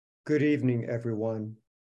Good evening, everyone.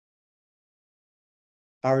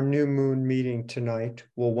 Our new moon meeting tonight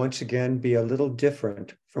will once again be a little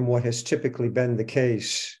different from what has typically been the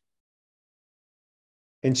case.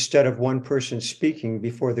 Instead of one person speaking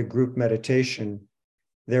before the group meditation,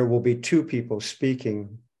 there will be two people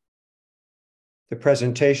speaking. The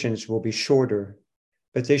presentations will be shorter,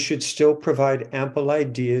 but they should still provide ample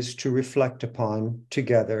ideas to reflect upon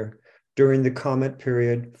together during the comment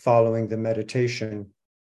period following the meditation.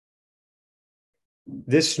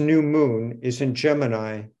 This new moon is in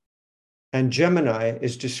Gemini, and Gemini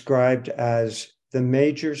is described as the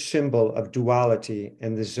major symbol of duality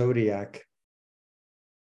in the zodiac.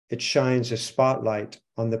 It shines a spotlight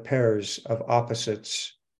on the pairs of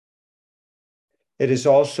opposites. It is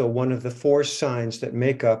also one of the four signs that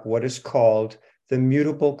make up what is called the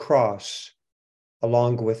mutable cross,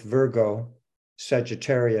 along with Virgo,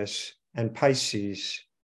 Sagittarius, and Pisces.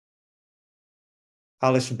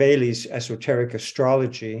 Alice Bailey's esoteric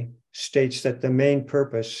astrology states that the main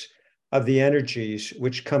purpose of the energies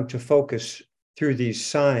which come to focus through these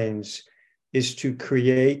signs is to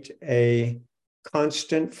create a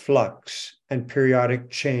constant flux and periodic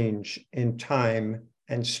change in time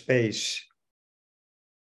and space.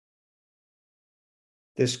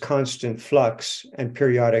 This constant flux and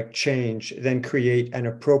periodic change then create an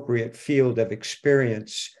appropriate field of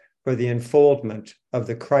experience for the unfoldment of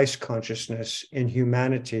the Christ consciousness in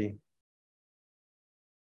humanity.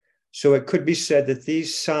 So it could be said that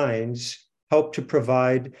these signs help to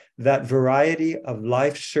provide that variety of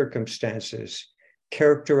life circumstances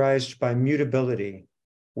characterized by mutability,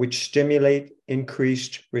 which stimulate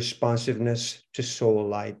increased responsiveness to soul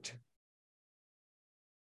light.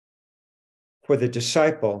 For the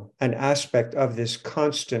disciple, an aspect of this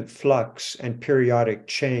constant flux and periodic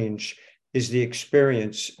change is the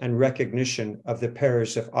experience and recognition of the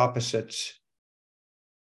pairs of opposites.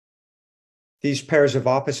 These pairs of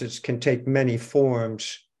opposites can take many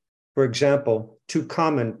forms. For example, two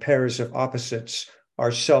common pairs of opposites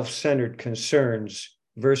are self-centered concerns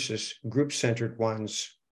versus group-centered ones,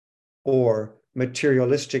 or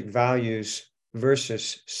materialistic values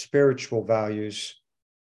versus spiritual values.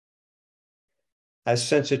 As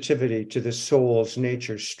sensitivity to the soul's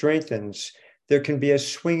nature strengthens, there can be a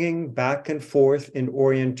swinging back and forth in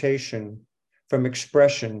orientation from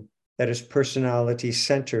expression that is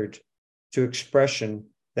personality-centered to expression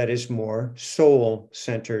that is more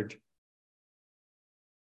soul-centered.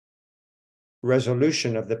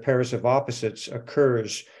 Resolution of the pairs of opposites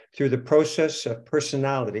occurs through the process of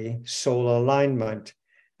personality soul alignment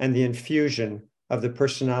and the infusion of the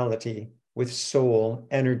personality with soul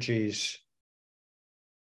energies.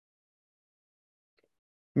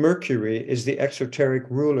 Mercury is the exoteric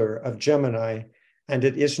ruler of Gemini, and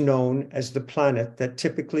it is known as the planet that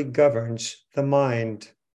typically governs the mind.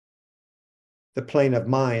 The plane of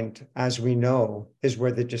mind, as we know, is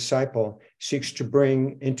where the disciple seeks to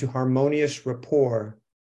bring into harmonious rapport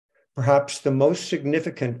perhaps the most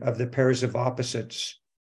significant of the pairs of opposites,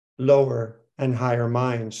 lower and higher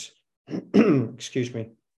minds. Excuse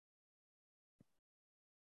me.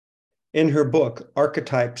 In her book,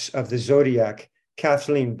 Archetypes of the Zodiac,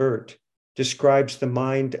 Kathleen Burt describes the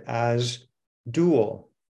mind as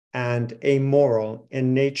dual and amoral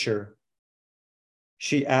in nature.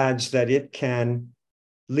 She adds that it can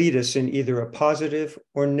lead us in either a positive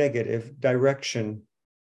or negative direction.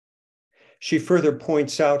 She further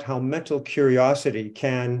points out how mental curiosity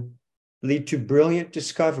can lead to brilliant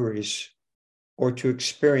discoveries or to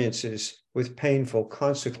experiences with painful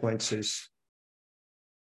consequences.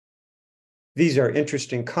 These are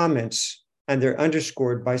interesting comments, and they're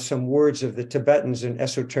underscored by some words of the Tibetans in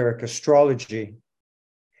esoteric astrology.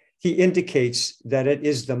 He indicates that it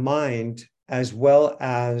is the mind, as well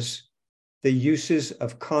as the uses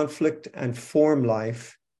of conflict and form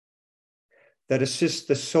life, that assist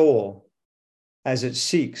the soul as it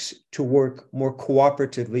seeks to work more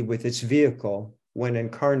cooperatively with its vehicle when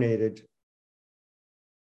incarnated.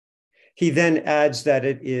 He then adds that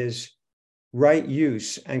it is right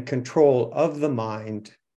use and control of the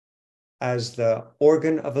mind as the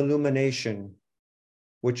organ of illumination,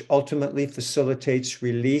 which ultimately facilitates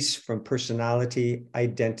release from personality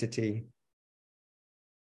identity.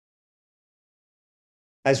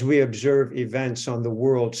 As we observe events on the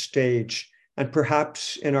world stage, and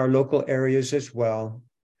perhaps in our local areas as well,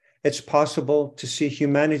 it's possible to see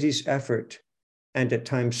humanity's effort and at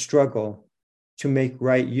times struggle to make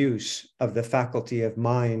right use of the faculty of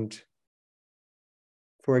mind.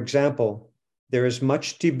 For example, there is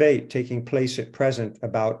much debate taking place at present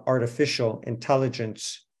about artificial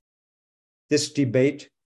intelligence. This debate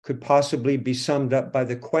could possibly be summed up by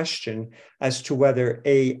the question as to whether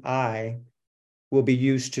AI will be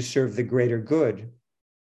used to serve the greater good,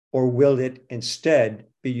 or will it instead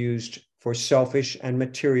be used for selfish and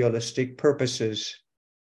materialistic purposes?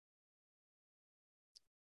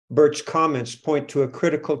 Burt's comments point to a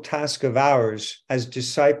critical task of ours as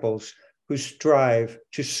disciples who strive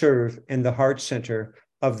to serve in the heart center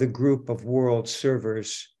of the group of world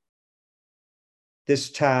servers.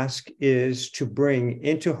 This task is to bring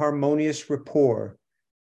into harmonious rapport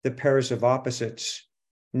the pairs of opposites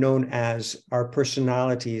known as our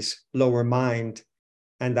personality's lower mind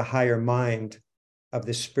and the higher mind of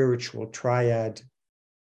the spiritual triad.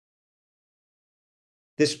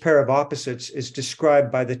 This pair of opposites is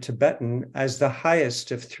described by the Tibetan as the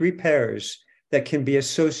highest of three pairs that can be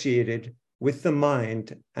associated with the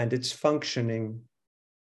mind and its functioning.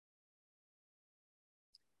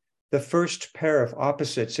 The first pair of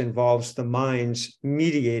opposites involves the mind's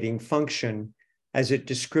mediating function as it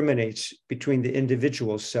discriminates between the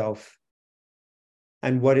individual self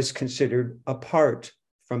and what is considered apart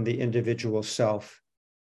from the individual self.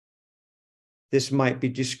 This might be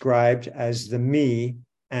described as the me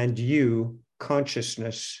and you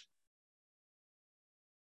consciousness.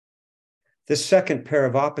 The second pair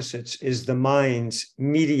of opposites is the mind's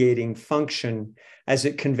mediating function as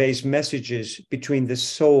it conveys messages between the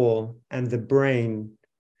soul and the brain,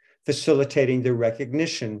 facilitating the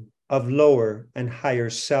recognition of lower and higher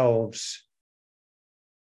selves.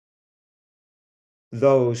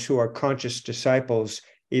 Those who are conscious disciples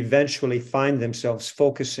eventually find themselves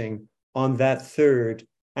focusing on that third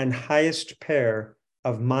and highest pair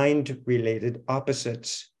of mind-related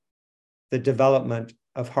opposites, the development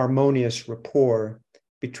of harmonious rapport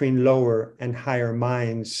between lower and higher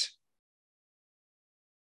minds.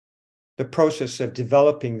 The process of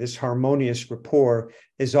developing this harmonious rapport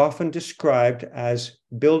is often described as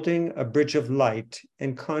building a bridge of light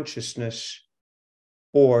in consciousness,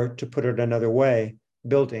 or, to put it another way,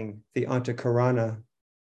 building the Antakarana.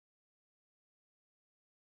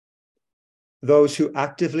 Those who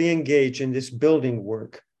actively engage in this building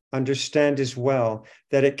work understand as well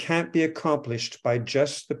that it can't be accomplished by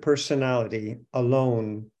just the personality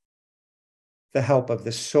alone. The help of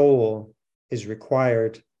the soul is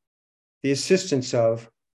required, the assistance of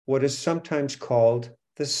what is sometimes called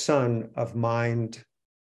the son of mind.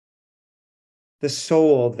 The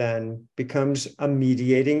soul then becomes a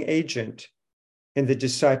mediating agent in the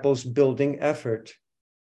disciples' building effort.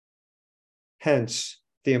 Hence,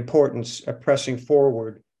 the importance of pressing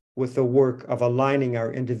forward with the work of aligning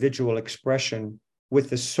our individual expression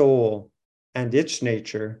with the soul and its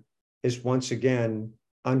nature is once again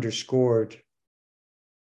underscored.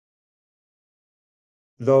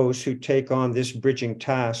 Those who take on this bridging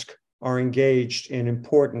task are engaged in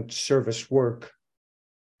important service work.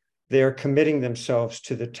 They are committing themselves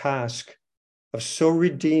to the task of so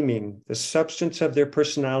redeeming the substance of their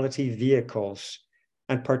personality vehicles,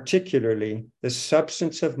 and particularly the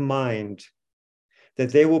substance of mind,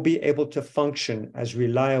 that they will be able to function as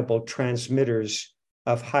reliable transmitters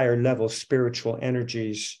of higher level spiritual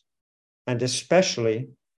energies, and especially,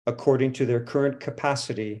 according to their current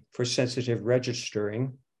capacity for sensitive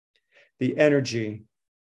registering, the energy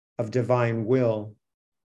of divine will.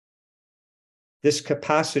 This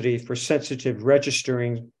capacity for sensitive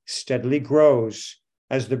registering steadily grows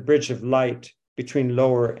as the bridge of light between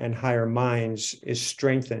lower and higher minds is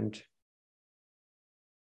strengthened.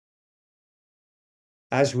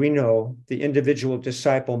 As we know, the individual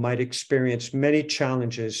disciple might experience many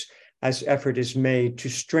challenges as effort is made to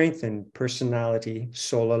strengthen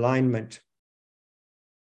personality-soul alignment.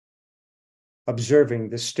 Observing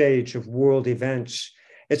the stage of world events,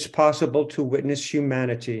 it's possible to witness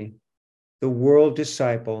humanity, the world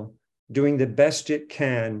disciple, doing the best it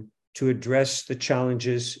can to address the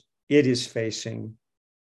challenges it is facing.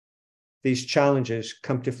 These challenges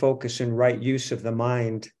come to focus in right use of the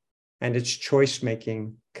mind and its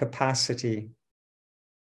choice-making capacity.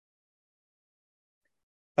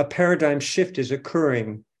 A paradigm shift is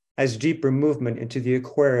occurring as deeper movement into the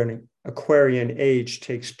Aquarian age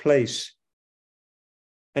takes place.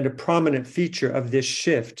 And a prominent feature of this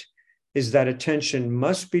shift is that attention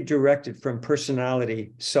must be directed from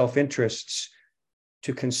personality, self-interests,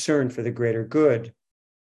 to concern for the greater good.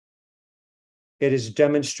 It is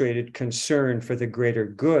demonstrated concern for the greater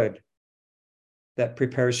good that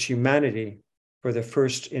prepares humanity for the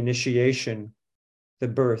first initiation, the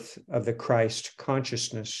birth of the Christ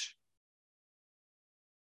consciousness.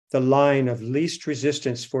 The line of least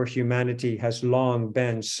resistance for humanity has long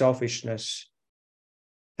been selfishness,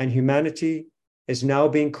 and humanity is now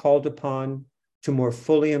being called upon to more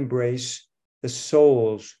fully embrace the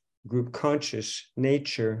soul's group conscious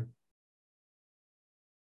nature.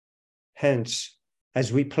 Hence,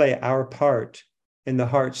 as we play our part in the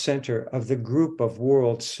heart center of the group of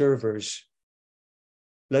world servers,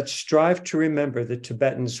 let's strive to remember the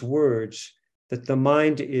Tibetan's words that the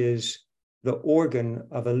mind is the organ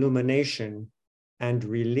of illumination and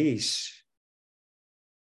release.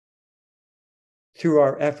 Through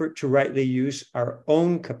our effort to rightly use our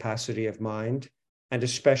own capacity of mind, and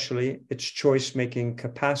especially its choice-making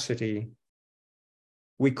capacity,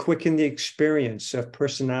 we quicken the experience of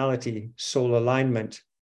personality soul alignment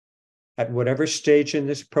at whatever stage in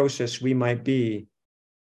this process we might be,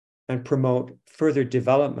 and promote further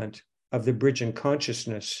development of the bridge in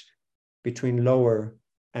consciousness between lower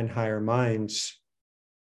and higher minds.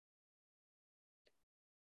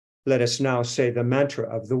 Let us now say the mantra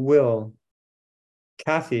of the will.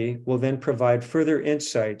 Kathy will then provide further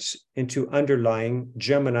insights into underlying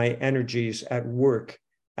Gemini energies at work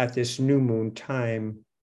at this new moon time.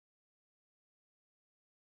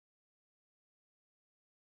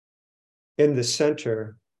 In the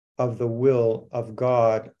center of the will of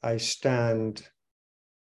God, I stand.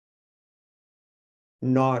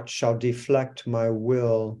 Naught shall deflect my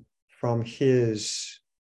will from His.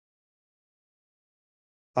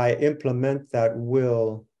 I implement that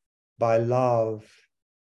will by love.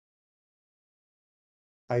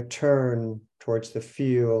 I turn towards the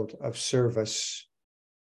field of service.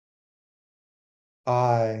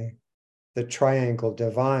 I, the triangle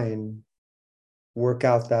divine, work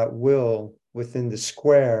out that will within the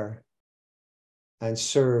square and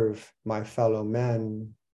serve my fellow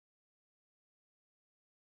men.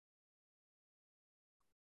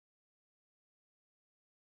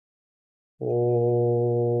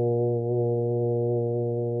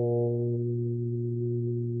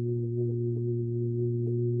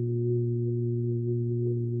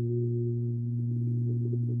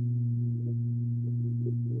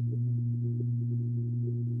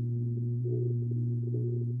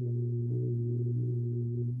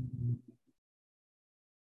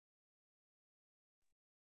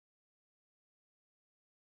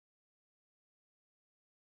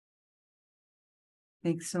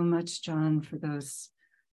 Thanks so much, John, for those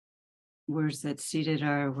words that seeded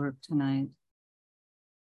our work tonight.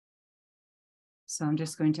 So I'm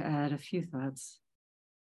just going to add a few thoughts.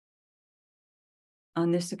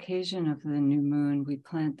 On this occasion of the new moon, we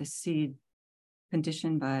plant the seed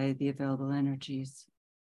conditioned by the available energies.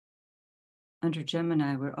 Under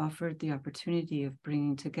Gemini, we're offered the opportunity of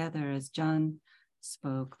bringing together, as John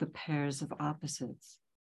spoke, the pairs of opposites.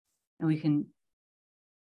 And we can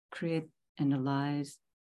create an allied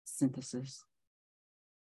synthesis.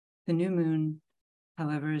 The new moon,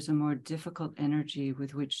 however, is a more difficult energy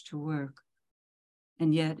with which to work.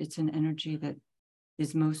 And yet it's an energy that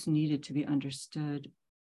is most needed to be understood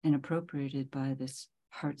and appropriated by this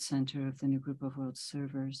heart center of the new group of world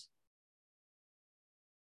servers.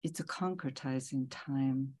 It's a concretizing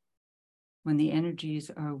time when the energies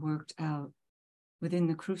are worked out within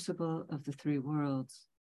the crucible of the three worlds.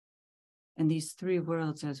 And these three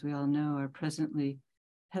worlds, as we all know, are presently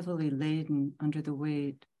heavily laden under the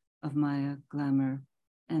weight of Maya, glamour,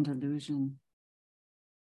 and illusion.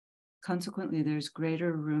 Consequently, there's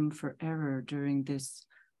greater room for error during this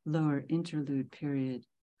lower interlude period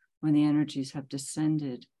when the energies have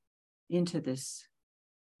descended into this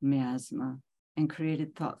miasma and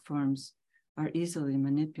created thought forms are easily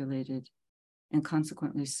manipulated and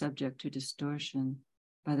consequently subject to distortion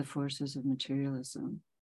by the forces of materialism.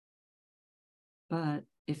 But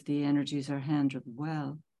if the energies are handled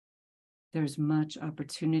well, there's much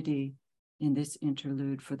opportunity in this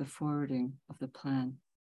interlude for the forwarding of the plan.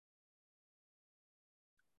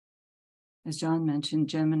 As John mentioned,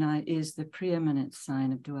 Gemini is the preeminent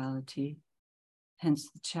sign of duality. Hence,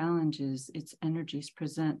 the challenges its energies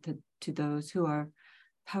present to those who are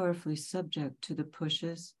powerfully subject to the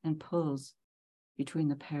pushes and pulls between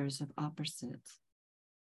the pairs of opposites,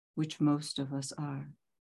 which most of us are.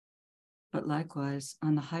 But likewise,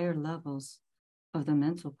 on the higher levels of the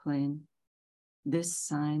mental plane, this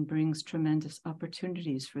sign brings tremendous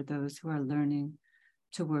opportunities for those who are learning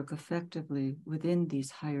to work effectively within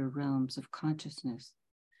these higher realms of consciousness,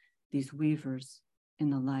 these weavers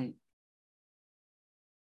in the light.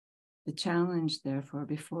 The challenge, therefore,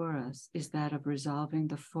 before us is that of resolving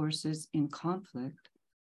the forces in conflict,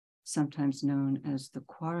 sometimes known as the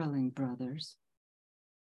quarreling brothers,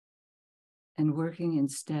 and working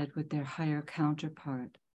instead with their higher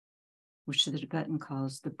counterpart, which the Tibetan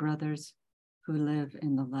calls the brothers who live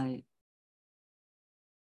in the light.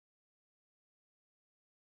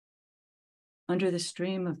 Under the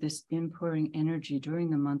stream of this inpouring energy during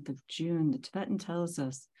the month of June, the Tibetan tells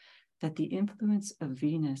us that the influence of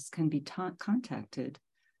Venus can be contacted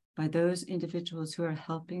by those individuals who are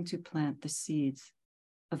helping to plant the seeds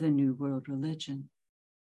of the New World religion.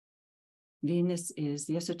 Venus is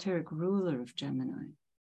the esoteric ruler of Gemini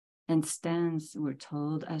and stands, we're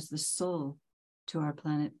told, as the soul to our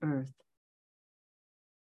planet Earth.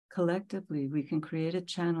 Collectively, we can create a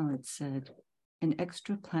channel, it said, an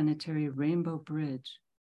extraplanetary rainbow bridge,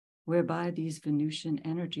 whereby these Venusian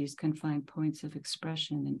energies can find points of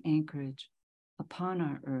expression and anchorage upon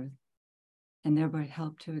our Earth, and thereby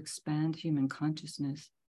help to expand human consciousness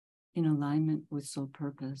in alignment with soul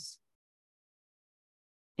purpose.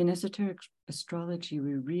 In esoteric astrology,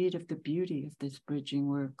 we read of the beauty of this bridging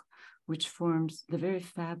work, which forms the very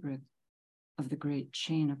fabric of the great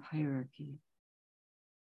chain of hierarchy.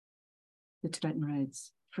 The Tibetan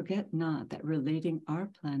writes, "Forget not that relating our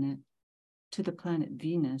planet to the planet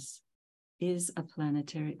Venus is a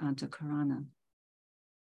planetary antakarana,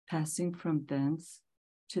 passing from thence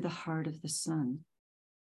to the heart of the sun,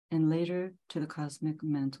 and later to the cosmic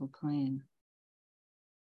mental plane."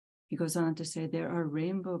 He goes on to say, there are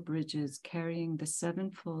rainbow bridges carrying the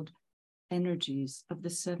sevenfold energies of the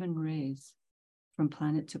seven rays from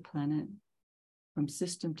planet to planet, from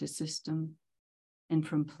system to system, and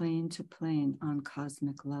from plane to plane on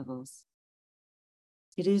cosmic levels.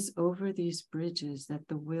 It is over these bridges that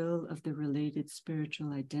the will of the related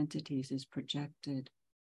spiritual identities is projected,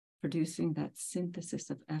 producing that synthesis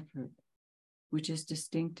of effort, which is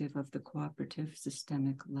distinctive of the cooperative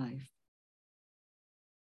systemic life.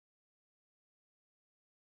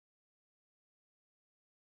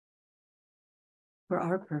 For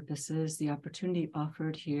our purposes, the opportunity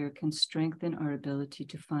offered here can strengthen our ability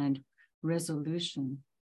to find resolution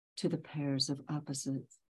to the pairs of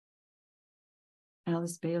opposites.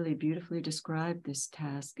 Alice Bailey beautifully described this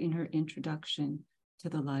task in her introduction to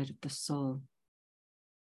The Light of the Soul.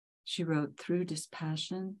 She wrote, through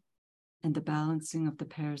dispassion and the balancing of the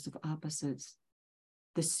pairs of opposites,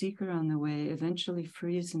 the seeker on the way eventually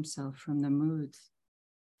frees himself from the moods,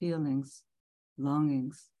 feelings,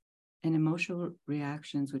 longings, and emotional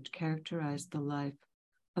reactions which characterize the life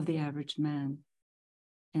of the average man,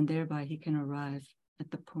 and thereby he can arrive at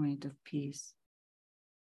the point of peace.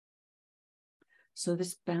 So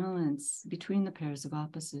this balance between the pairs of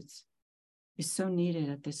opposites is so needed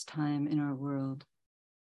at this time in our world.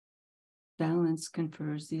 Balance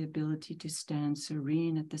confers the ability to stand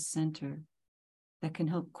serene at the center that can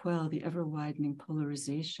help quell the ever-widening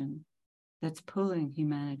polarization that's pulling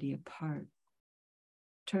humanity apart,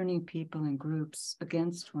 turning people and groups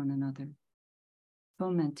against one another,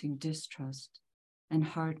 fomenting distrust and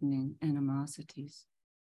hardening animosities.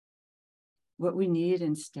 What we need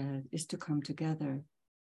instead is to come together,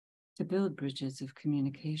 to build bridges of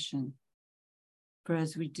communication. For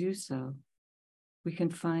as we do so, we can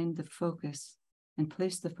find the focus and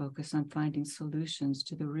place the focus on finding solutions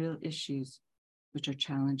to the real issues which are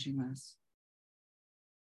challenging us.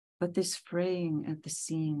 But this fraying at the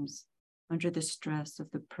seams under the stress of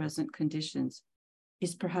the present conditions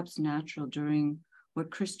is perhaps natural during what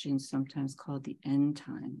Christians sometimes call the end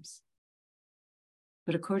times.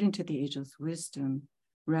 But according to the ageless wisdom,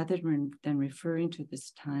 rather than referring to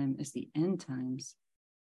this time as the end times,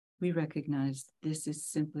 we recognize this is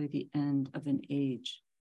simply the end of an age.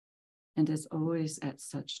 And as always at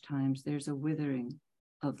such times, there's a withering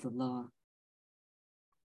of the law.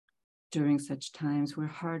 During such times, we're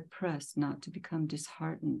hard-pressed not to become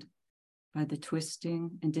disheartened by the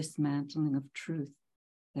twisting and dismantling of truth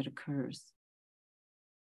that occurs.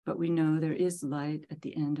 But we know there is light at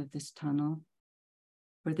the end of this tunnel,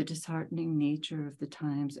 where the disheartening nature of the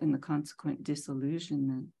times and the consequent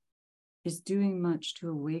disillusionment is doing much to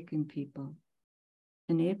awaken people,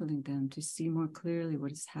 enabling them to see more clearly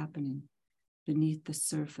what is happening beneath the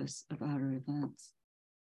surface of outer events.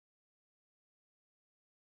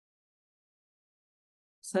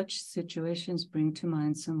 Such situations bring to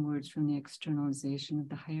mind some words from the externalization of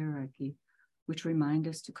the hierarchy, which remind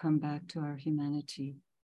us to come back to our humanity,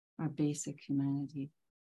 our basic humanity.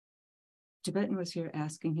 Tibetan was here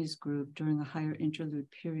asking his group during a higher interlude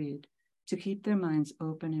period to keep their minds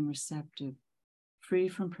open and receptive, free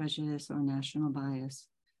from prejudice or national bias,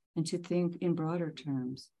 and to think in broader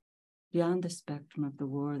terms, beyond the spectrum of the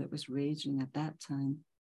war that was raging at that time,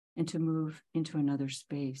 and to move into another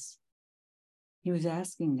space. He was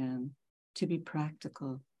asking them to be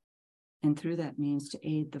practical, and through that means to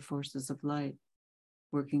aid the forces of light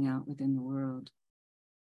working out within the world.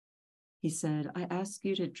 He said, I ask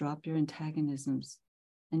you to drop your antagonisms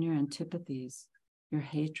and your antipathies, your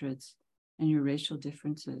hatreds, and your racial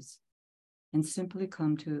differences, and simply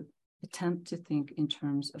come to attempt to think in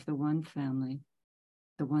terms of the one family,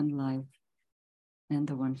 the one life, and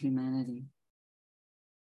the one humanity.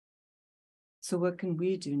 So what can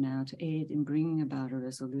we do now to aid in bringing about a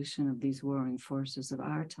resolution of these warring forces of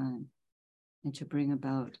our time and to bring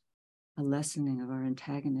about a lessening of our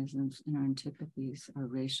antagonisms and our antipathies, our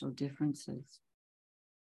racial differences?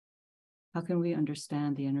 How can we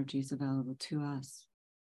understand the energies available to us?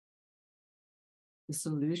 The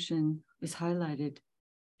solution is highlighted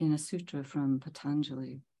in a sutra from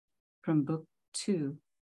Patanjali, from Book 2,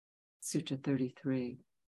 Sutra 33.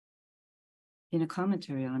 In a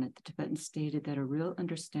commentary on it, the Tibetan stated that a real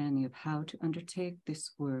understanding of how to undertake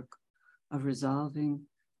this work of resolving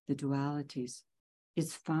the dualities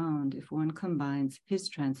is found if one combines his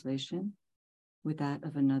translation with that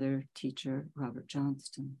of another teacher, Robert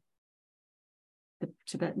Johnston. The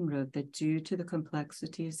Tibetan wrote that due to the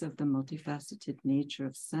complexities of the multifaceted nature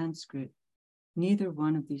of Sanskrit, neither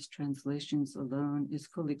one of these translations alone is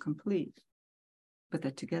fully complete, but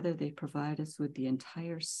that together they provide us with the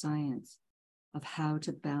entire science of how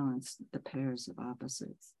to balance the pairs of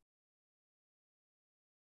opposites.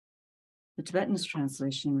 The Tibetan's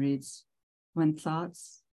translation reads, when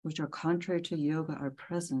thoughts which are contrary to yoga are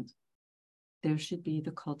present, there should be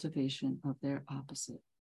the cultivation of their opposite.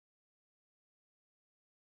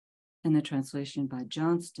 And the translation by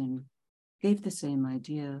Johnston gave the same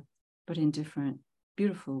idea, but in different,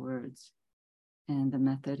 beautiful words, and the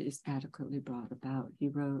method is adequately brought about. He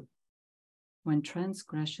wrote, when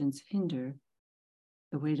transgressions hinder,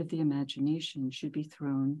 the weight of the imagination should be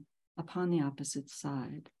thrown upon the opposite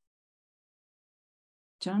side.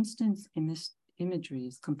 Johnston's imagery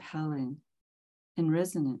is compelling and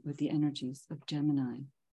resonant with the energies of Gemini.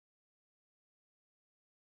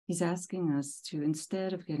 He's asking us to,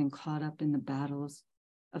 instead of getting caught up in the battles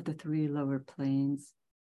of the three lower planes,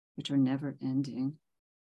 which are never ending,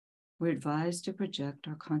 we're advised to project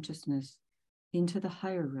our consciousness into the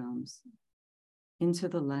higher realms, into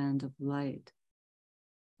the land of light,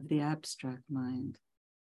 of the abstract mind,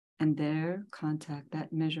 and there contact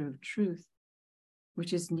that measure of truth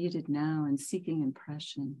which is needed now in seeking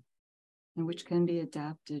impression, and which can be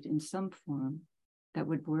adapted in some form that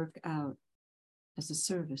would work out as a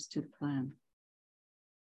service to the plan.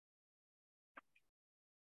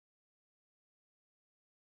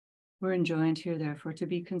 We're enjoined here, therefore, to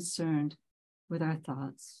be concerned with our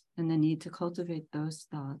thoughts and the need to cultivate those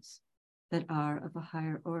thoughts that are of a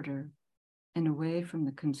higher order and away from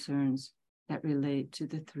the concerns that relate to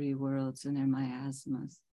the three worlds and their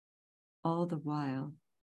miasmas, all the while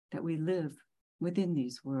that we live within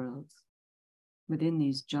these worlds, within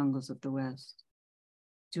these jungles of the West,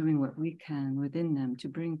 doing what we can within them to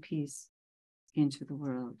bring peace into the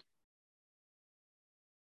world.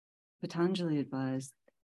 Patanjali advised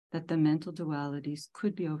that the mental dualities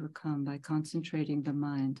could be overcome by concentrating the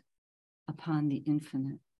mind upon the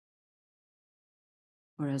infinite,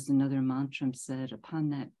 or as another mantra said, upon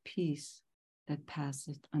that peace that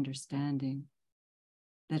passeth understanding,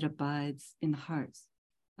 that abides in the hearts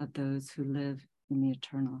of those who live in the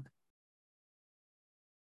eternal.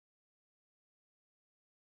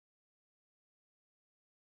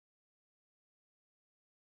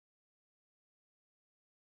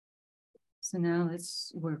 So now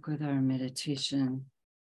let's work with our meditation,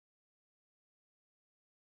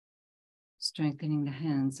 strengthening the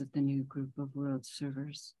hands of the new group of world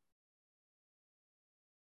servers.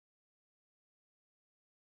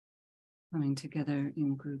 Coming together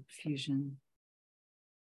in group fusion.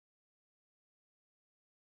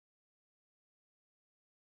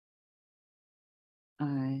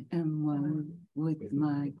 I am one with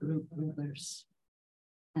my group rulers,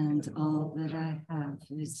 and all that I have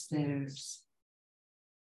is theirs.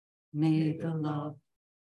 May the love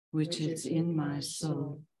which is in my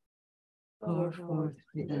soul pour forth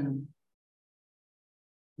to them.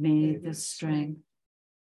 May the strength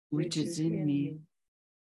which is in me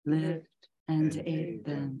lift and aid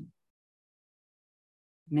them.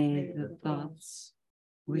 May the thoughts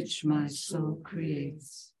which my soul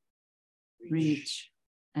creates reach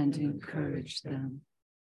and encourage them.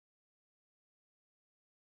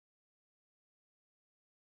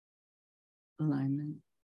 Alignment.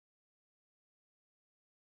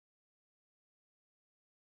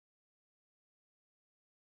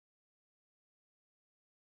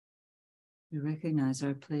 We recognize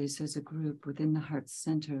our place as a group within the heart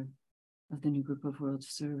center of the new group of world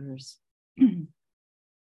servers.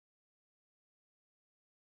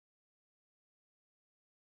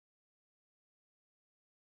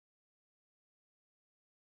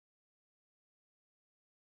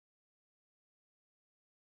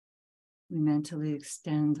 We mentally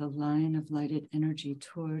extend a line of lighted energy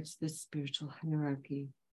towards this spiritual hierarchy,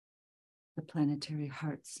 the planetary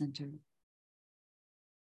heart center.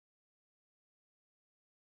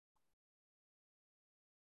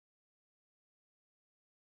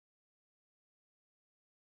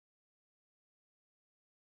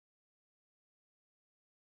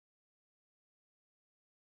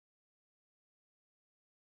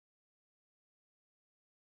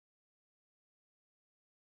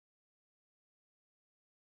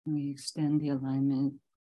 We extend the alignment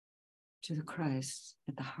to the Christ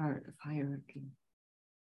at the heart of hierarchy.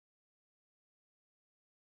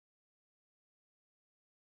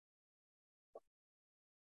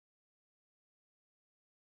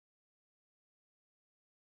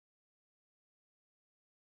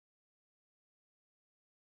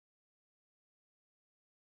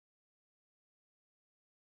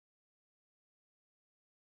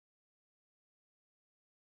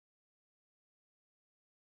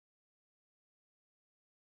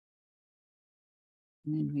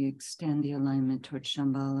 And then we extend the alignment towards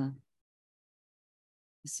Shambhala,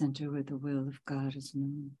 the center where the will of God is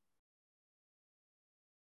known.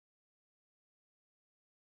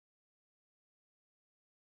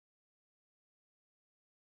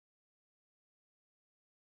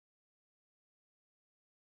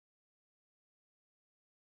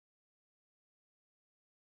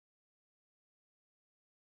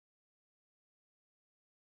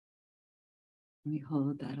 We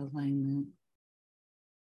hold that alignment.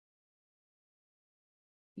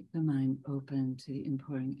 Keep the mind open to the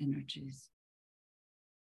inpouring energies.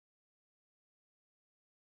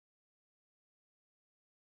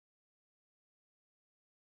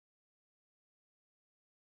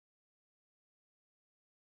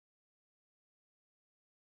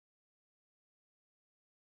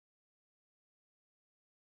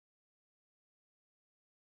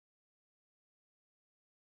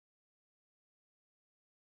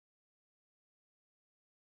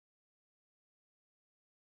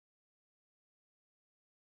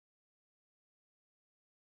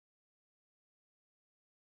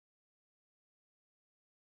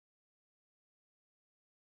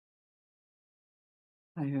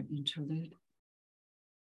 Fire interlude.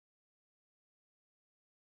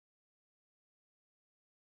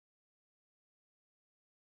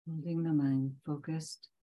 Holding the mind focused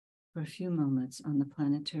for a few moments on the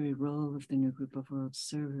planetary role of the new group of world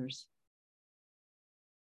servers,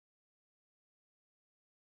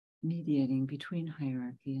 mediating between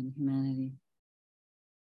hierarchy and humanity,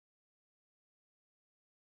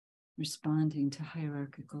 responding to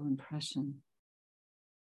hierarchical impression,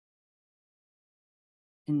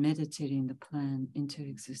 and meditating the plan into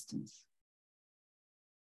existence.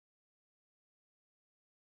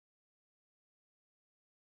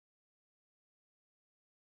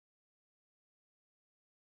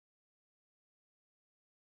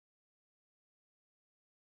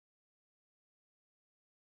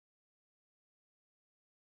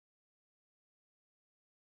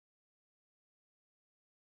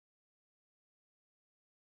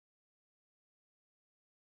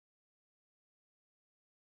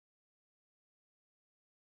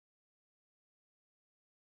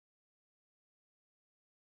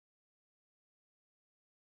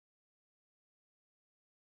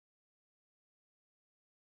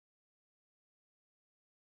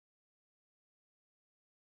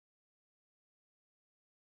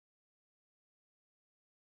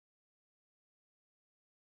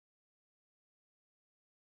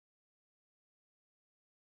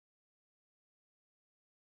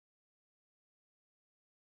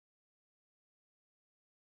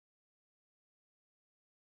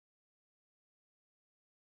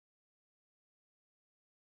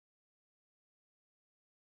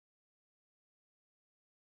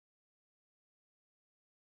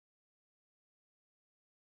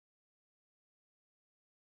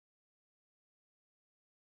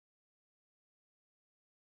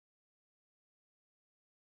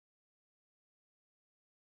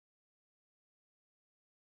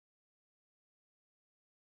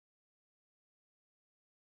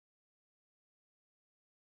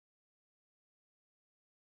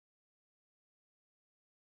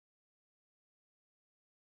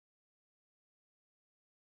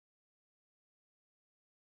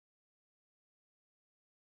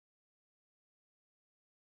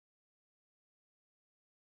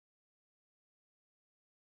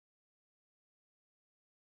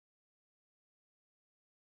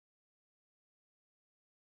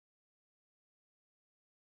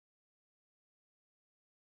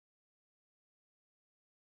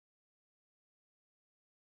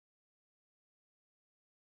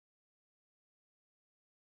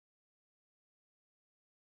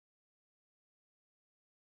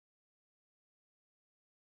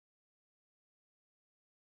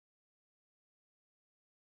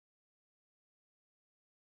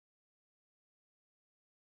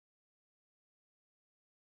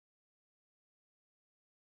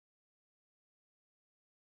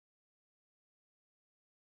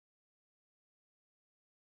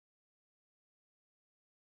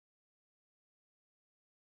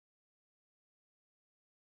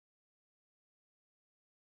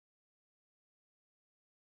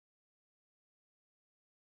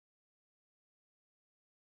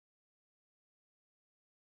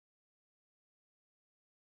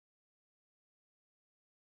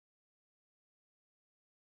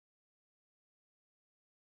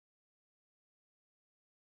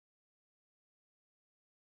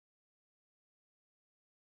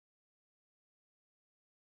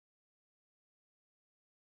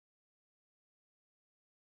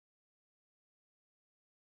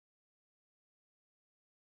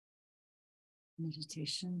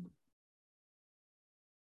 meditation,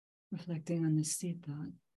 reflecting on the seed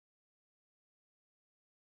thought.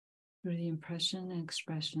 Through the impression and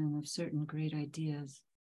expression of certain great ideas,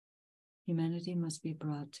 humanity must be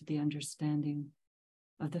brought to the understanding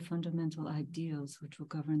of the fundamental ideals which will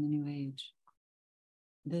govern the new age.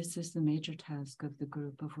 This is the major task of the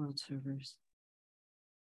group of world servers.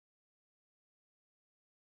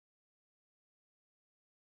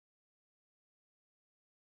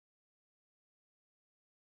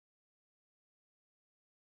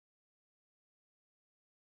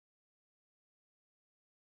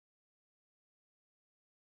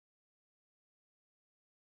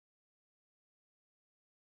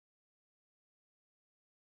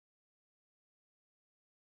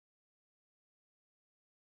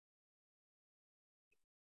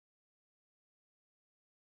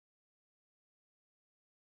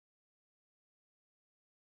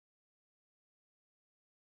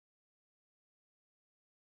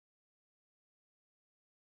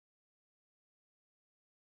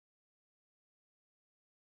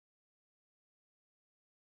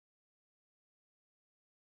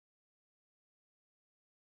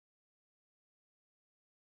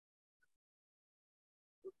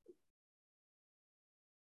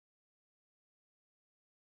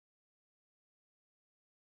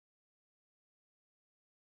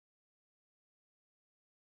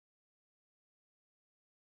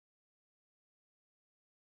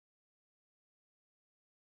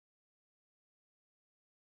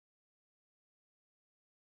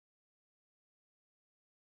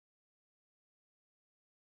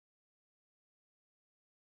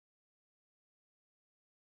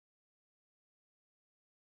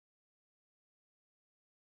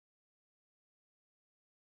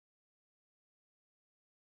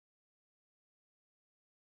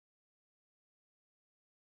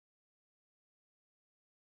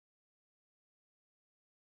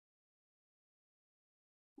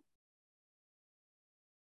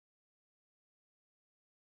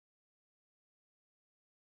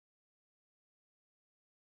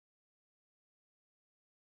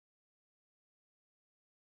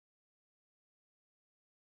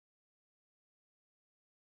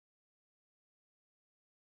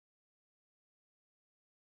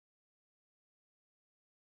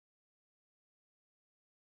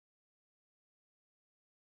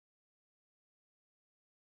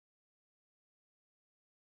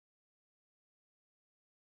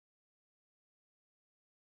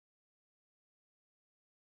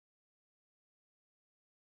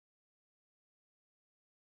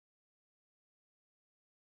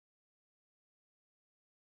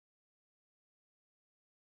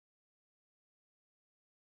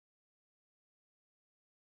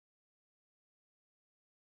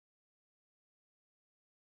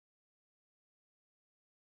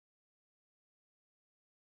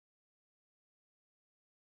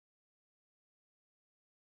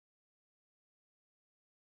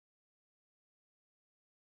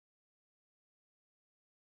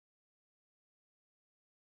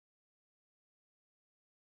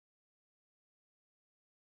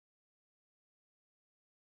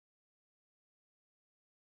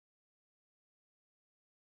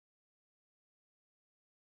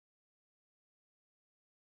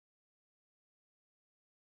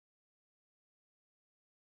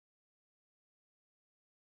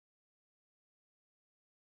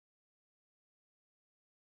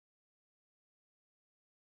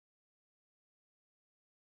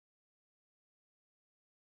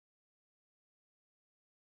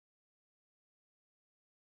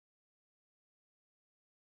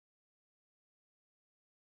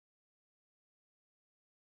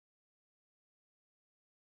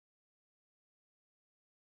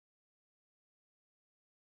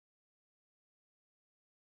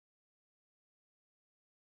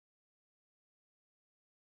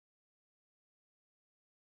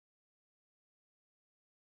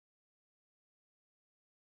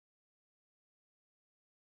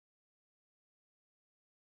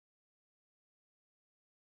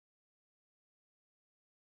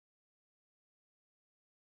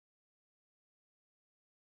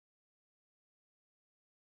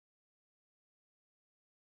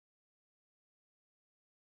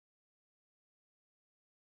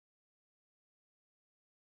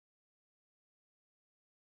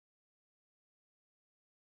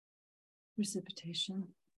 Precipitation.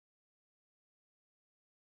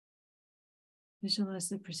 Visualize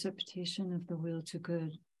the precipitation of the will to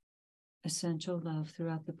good, essential love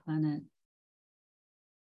throughout the planet,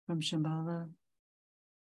 from Shambhala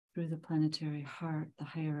through the planetary heart, the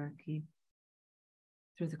hierarchy,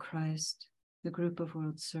 through the Christ, the group of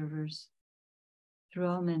world servers, through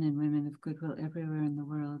all men and women of goodwill everywhere in the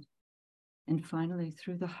world, and finally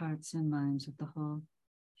through the hearts and minds of the whole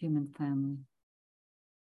human family.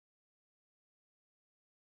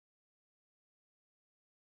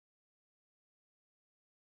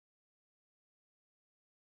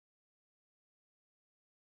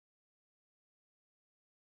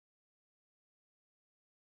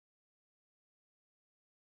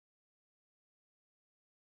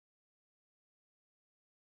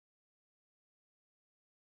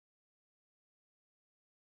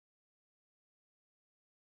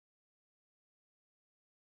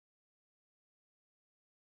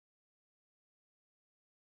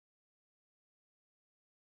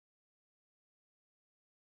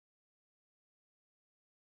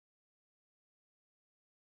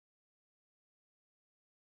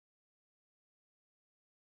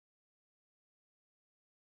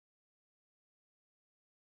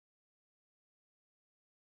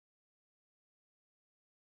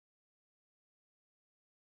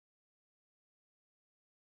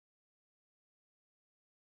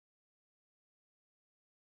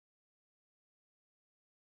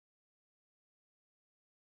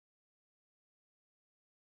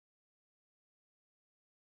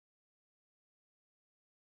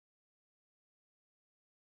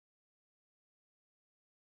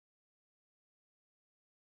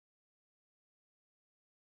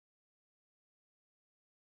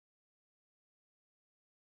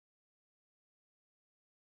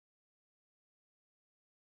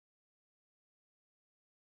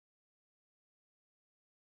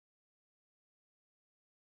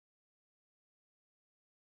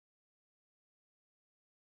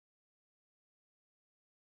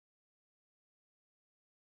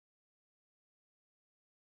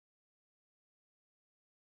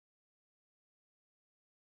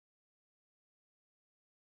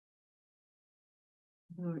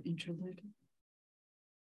 Or interlude.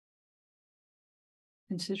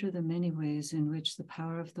 Consider the many ways in which the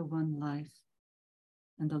power of the one life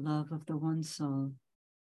and the love of the one soul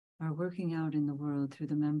are working out in the world through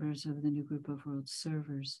the members of the new group of world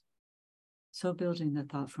servers, so building the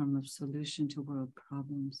thought form of solution to world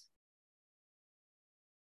problems.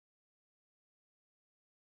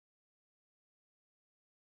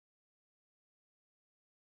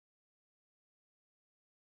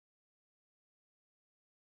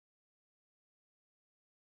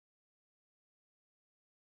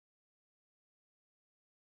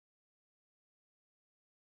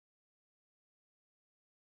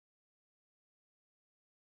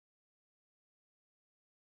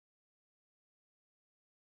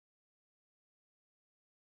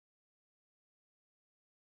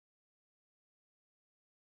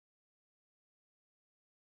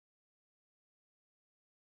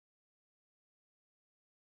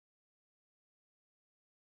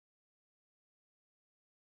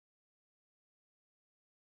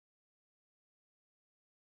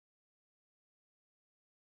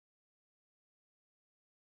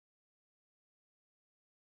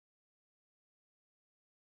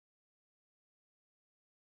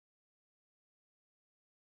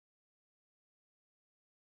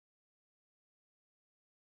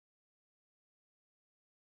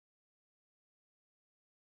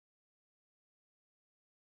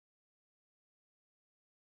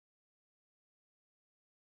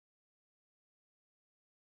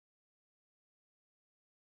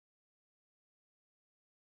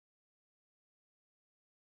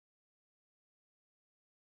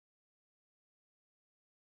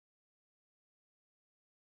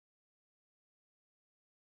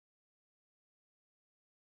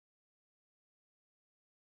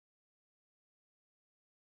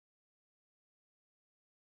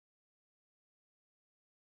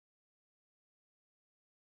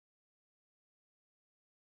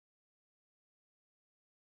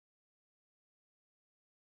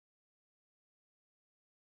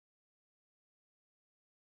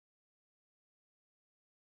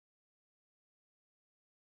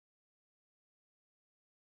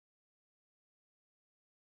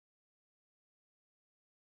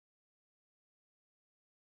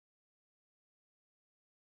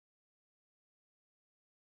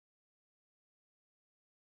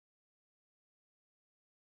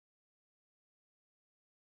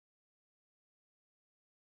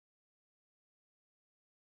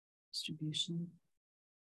 Distribution.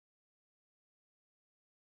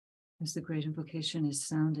 As the great invocation is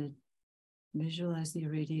sounded, visualize the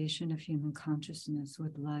irradiation of human consciousness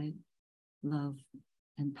with light, love,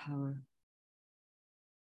 and power.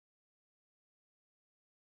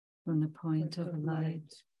 From the point of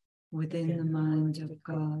light within the mind of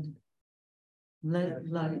God, let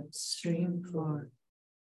light stream forth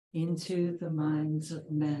into the minds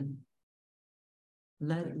of men.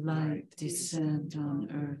 Let light descend on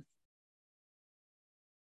earth.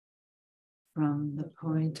 From the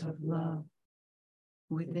point of love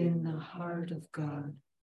within the heart of God,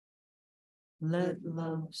 let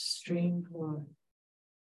love stream forth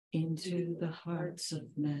into the hearts of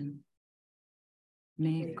men.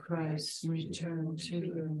 May Christ return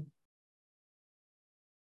to earth.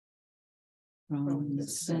 From the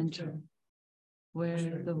center,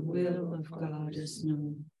 where the will of God is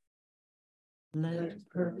known, let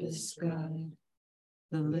purpose guide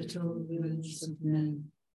the little wills of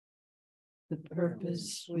men, the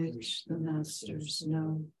purpose which the masters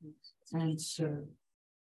know and serve.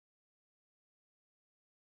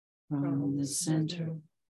 From the center,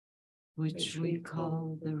 which we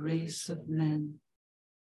call the race of men,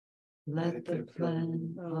 let the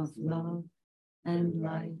plan of love and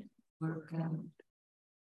light work out,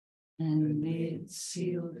 and may it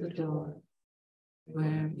seal the door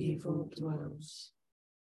where evil dwells.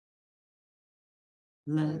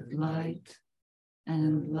 Let light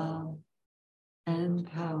and love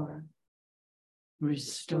and power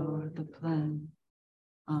restore the plan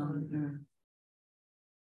on earth.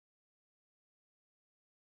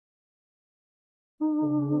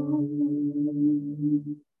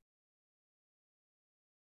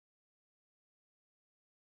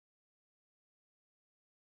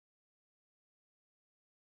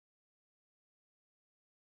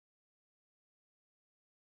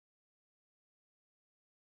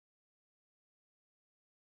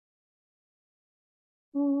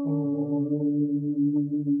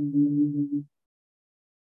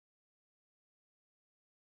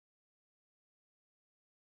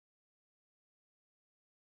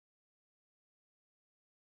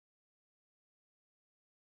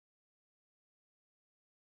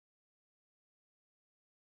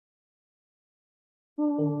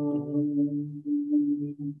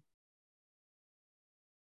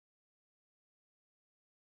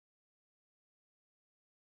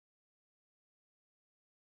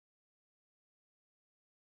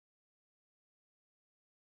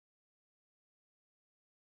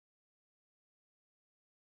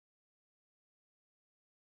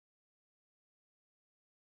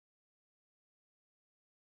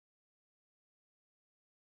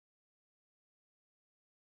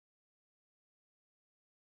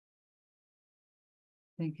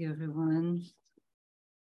 Thank you, everyone.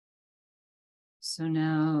 So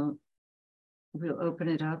now we'll open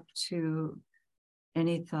it up to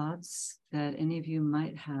any thoughts that any of you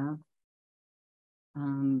might have,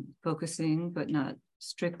 focusing but not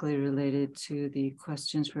strictly related to the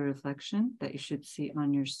questions for reflection that you should see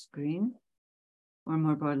on your screen, or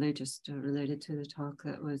more broadly, just related to the talk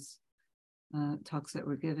that was talks that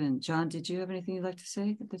were given. John, did you have anything you'd like to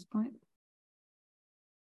say at this point?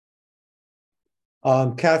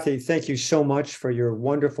 Kathy, thank you so much for your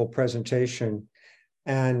wonderful presentation.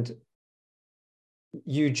 And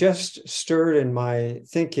you just stirred in my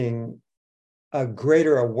thinking a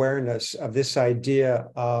greater awareness of this idea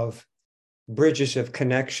of bridges of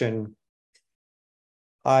connection.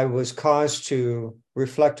 I was caused to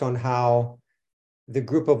reflect on how the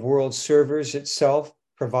group of world servers itself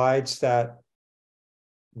provides that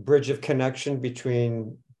bridge of connection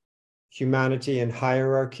between humanity and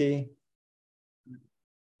hierarchy.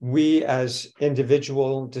 We as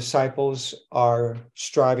individual disciples are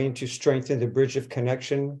striving to strengthen the bridge of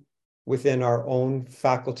connection within our own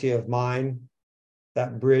faculty of mind,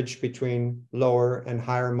 that bridge between lower and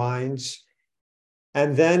higher minds.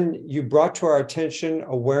 And then you brought to our attention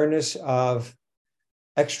awareness of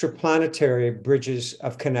extraplanetary bridges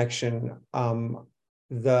of connection,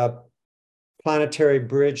 the planetary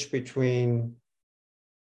bridge between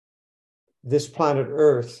this planet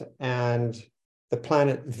Earth and the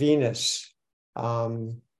planet Venus,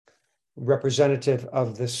 representative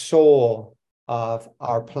of the soul of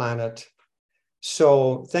our planet.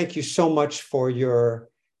 So thank you so much for your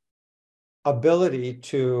ability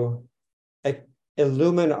to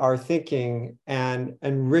illumine our thinking and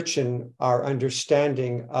enrichen our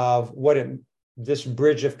understanding of what this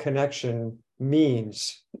bridge of connection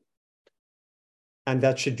means. And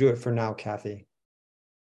that should do it for now, Kathy.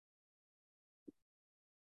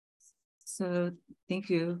 So thank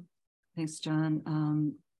you. Thanks,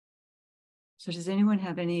 John. So does anyone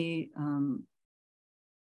have any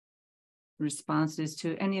responses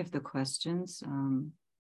to any of the questions?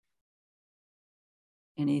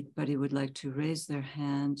 Anybody would like to raise their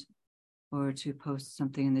hand or to post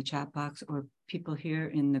something in the chat box, or people here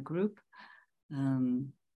in the group? The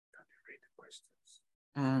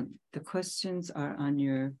questions are on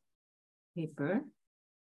your paper.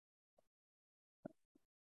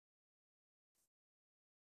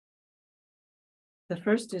 The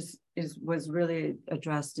first was really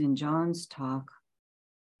addressed in John's talk,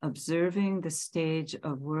 observing the stage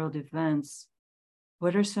of world events.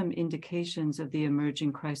 What are some indications of the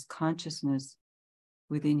emerging Christ consciousness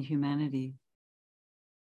within humanity?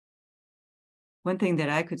 One thing that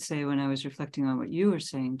I could say when I was reflecting on what you were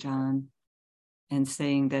saying, John, and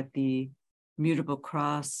saying that the mutable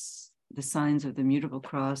cross, the signs of the mutable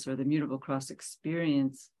cross or the mutable cross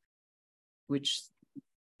experience, which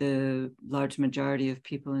the large majority of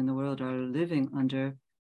people in the world are living under,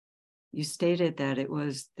 you stated that it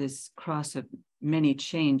was this cross of many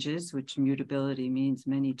changes, which mutability means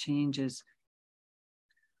many changes,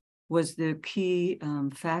 was the key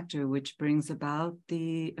factor which brings about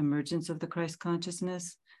the emergence of the Christ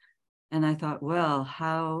consciousness. And I thought, well,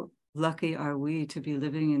 how lucky are we to be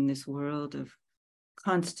living in this world of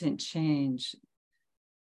constant change,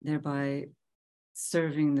 thereby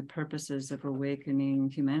serving the purposes of awakening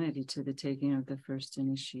humanity to the taking of the first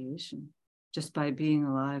initiation, just by being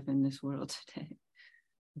alive in this world today,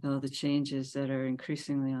 with all the changes that are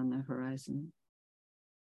increasingly on the horizon.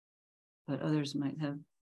 But others might have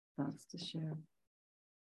thoughts to share.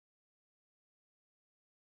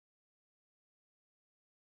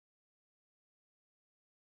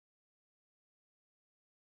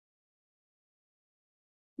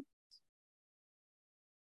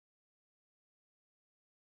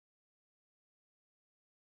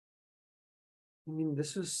 I mean,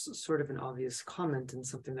 this was sort of an obvious comment and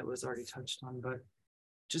something that was already touched on, but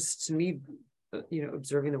just to me,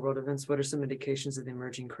 observing the world events, what are some indications of the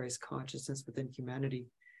emerging Christ consciousness within humanity?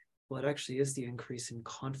 Well, it actually is the increase in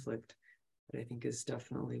conflict that I think is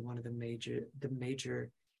definitely one of the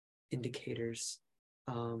major indicators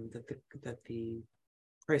that the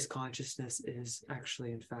Christ consciousness is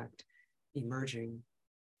actually, in fact, emerging,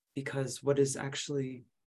 because what is actually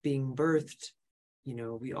being birthed,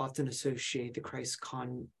 we often associate the Christ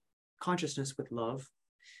consciousness with love,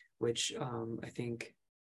 which I think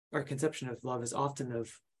our conception of love is often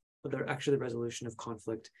of the resolution of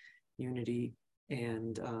conflict, unity,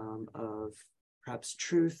 and of perhaps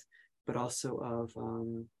truth, but also of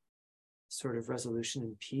sort of resolution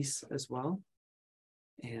and peace as well.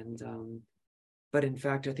 And but in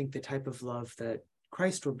fact, I think the type of love that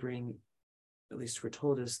Christ will bring, at least we're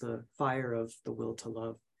told, is the fire of the will to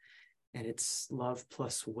love. And it's love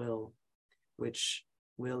plus will, which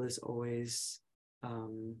will is always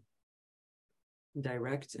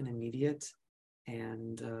direct and immediate.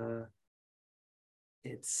 And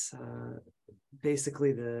it's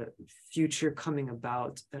basically the future coming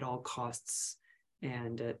about at all costs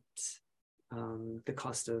and at the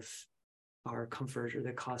cost of our comfort or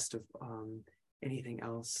the cost of anything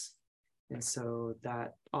else. And so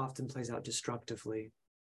that often plays out destructively,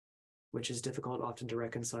 which is difficult often to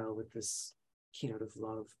reconcile with this keynote of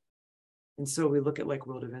love. And so we look at like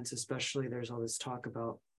world events, especially there's all this talk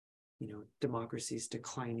about, democracies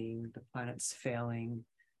declining, the planet's failing.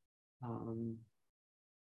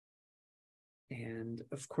 And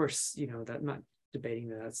of course, that I'm not debating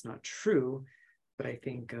that that's not true, but I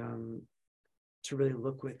think to really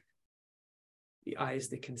look with the eyes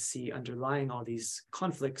that can see underlying all these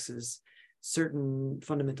conflicts is certain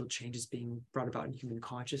fundamental changes being brought about in human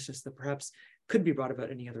consciousness that perhaps could be brought about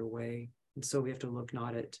any other way. And so we have to look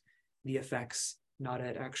not at the effects, not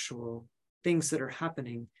at actual things that are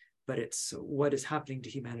happening, but it's what is happening to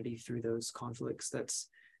humanity through those conflicts that's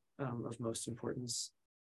of most importance.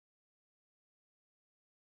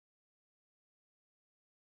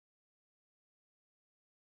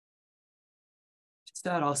 Just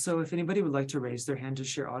that also, if anybody would like to raise their hand to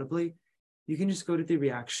share audibly, you can just go to the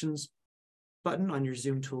reactions button on your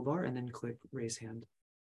Zoom toolbar and then click raise hand.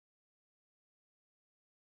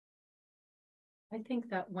 I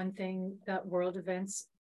think that one thing that world events,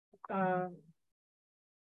 an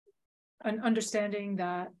understanding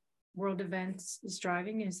that world events is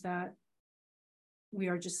driving is that we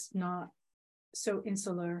are just not so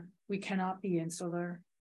insular. We cannot be insular,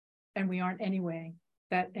 and we aren't anyway.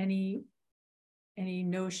 That any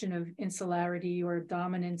notion of insularity or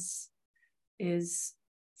dominance is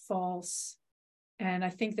false. And I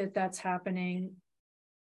think that that's happening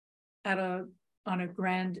on a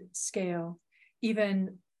grand scale.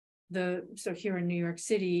 Even so here in New York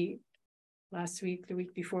City, last week, the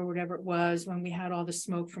week before, whatever it was, when we had all the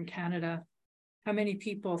smoke from Canada, how many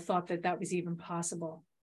people thought that that was even possible,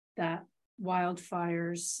 that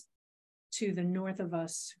wildfires to the north of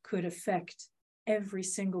us could affect every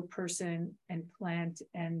single person and plant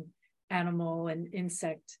and animal and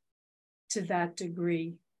insect to that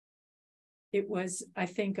degree. It was, I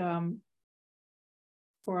think,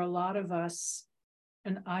 for a lot of us,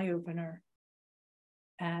 an eye-opener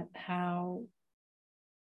at how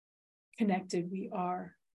connected we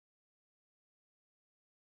are.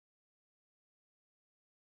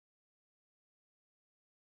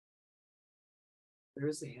 There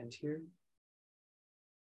is a hand here.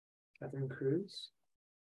 Catherine Cruz.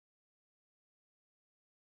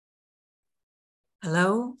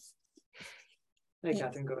 Hello. Hey,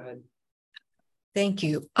 Catherine, go ahead. Thank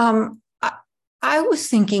you. I was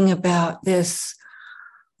thinking about this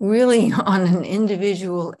really on an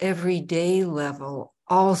individual, everyday level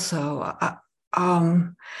also.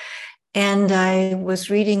 And I was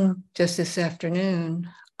reading just this afternoon,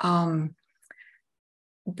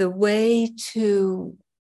 the way to,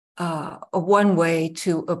 one way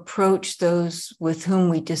to approach those with whom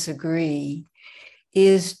we disagree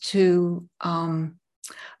is to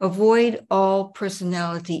avoid all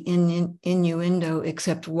personality innuendo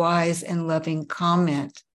except wise and loving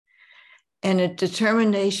comment, and a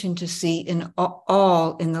determination to see in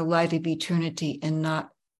all in the light of eternity and not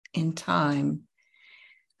in time,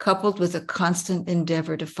 coupled with a constant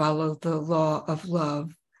endeavor to follow the law of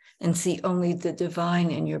love and see only the divine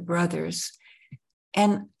in your brothers.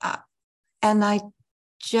 And I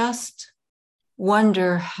just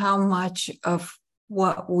wonder how much of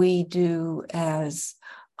what we do as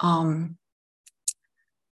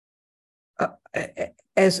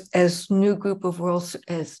new group of world,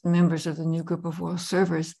 as members of the new group of world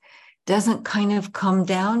servers, doesn't kind of come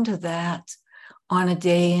down to that on a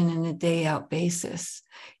day in and a day out basis.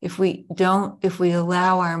 If we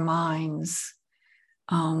allow our minds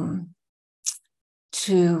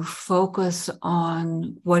to focus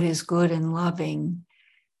on what is good and loving,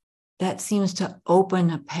 that seems to open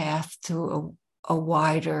a path to a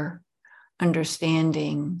wider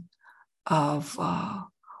understanding of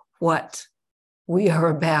what we are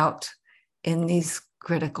about in these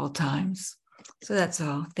critical times. So that's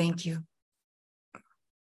all. Thank you.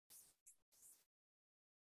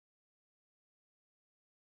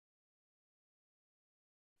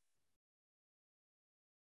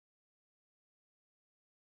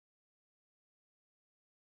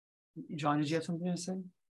 John, did you have something to say?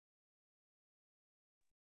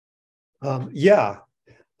 Yeah.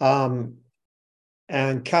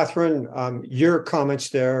 And Catherine, your comments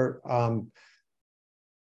there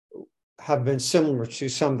have been similar to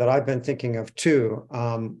some that I've been thinking of too.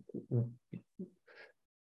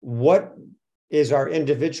 What is our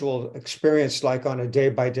individual experience like on a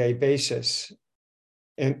day-by-day basis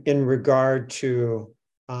in regard to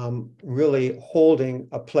really holding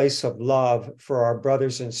a place of love for our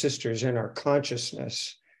brothers and sisters in our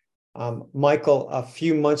consciousness? Michael, a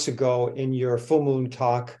few months ago in your full moon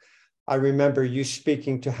talk, I remember you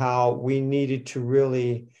speaking to how we needed to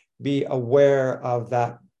really be aware of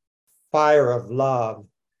that fire of love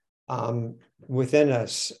within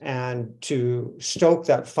us, and to stoke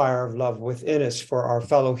that fire of love within us for our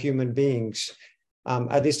fellow human beings.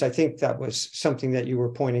 At least I think that was something that you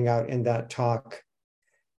were pointing out in that talk.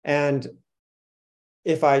 And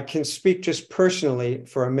if I can speak just personally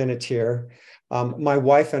for a minute here, my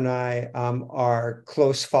wife and I are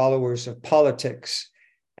close followers of politics.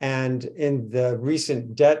 And in the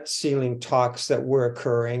recent debt ceiling talks that were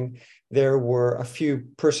occurring, there were a few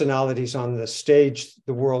personalities on the stage,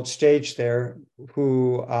 the world stage there,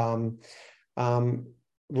 who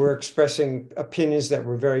were expressing opinions that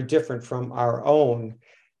were very different from our own.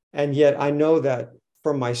 And yet I know that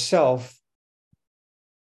for myself,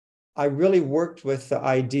 I really worked with the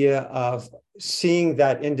idea of seeing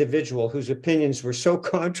that individual whose opinions were so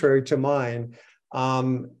contrary to mine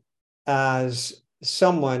as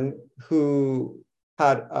someone who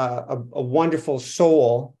had a wonderful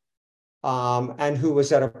soul and who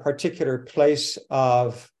was at a particular place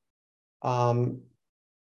of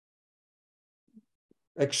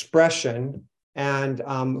expression, and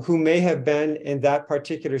who may have been in that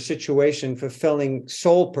particular situation fulfilling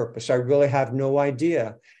soul purpose. I really have no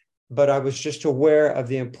idea. But I was just aware of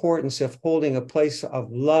the importance of holding a place of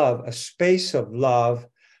love, a space of love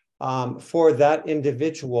for that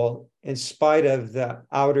individual, in spite of the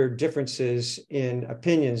outer differences in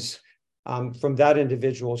opinions from that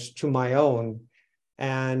individual's to my own.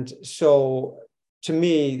 And so to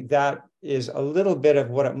me, that is a little bit of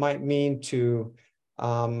what it might mean to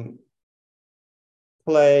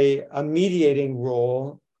play a mediating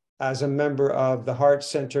role as a member of the Heart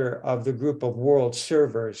Center of the group of world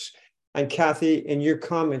servers. And Kathy, in your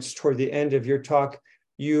comments toward the end of your talk,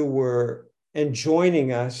 you were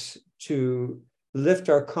enjoining us to lift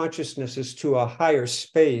our consciousnesses to a higher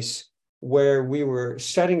space where we were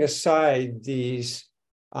setting aside these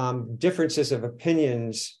differences of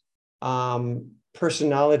opinions,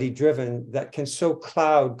 personality driven, that can so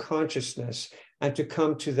cloud consciousness, and to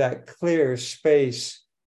come to that clear space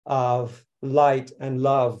of light and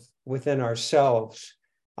love within ourselves.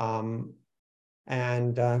 So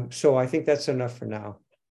I think that's enough for now.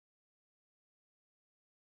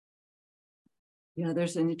 Yeah,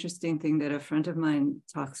 there's an interesting thing that a friend of mine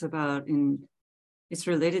talks about, it's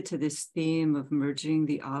related to this theme of merging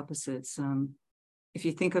the opposites. If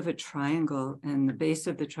you think of a triangle and the base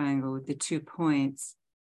of the triangle with the 2 points,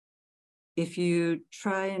 if you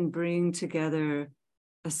try and bring together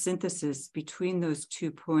a synthesis between those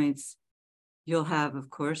 2 points, you'll have, of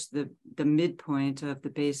course, the midpoint of the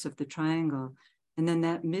base of the triangle. And then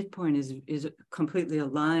that midpoint is completely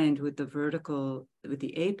aligned with the vertical, with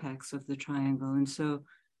the apex of the triangle. And so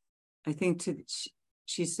I think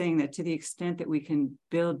she's saying that to the extent that we can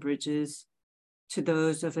build bridges to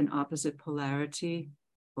those of an opposite polarity,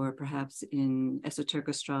 or perhaps in esoteric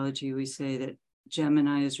astrology, we say that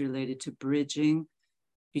Gemini is related to bridging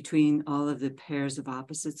between all of the pairs of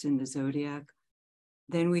opposites in the zodiac,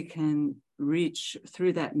 then we can reach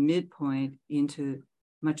through that midpoint into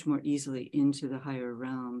much more easily into the higher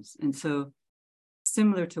realms. And so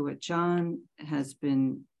similar to what John has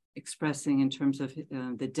been expressing in terms of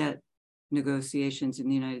the debt negotiations in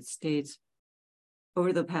the United States,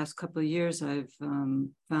 over the past couple of years, I've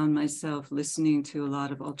found myself listening to a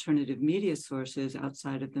lot of alternative media sources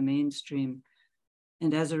outside of the mainstream.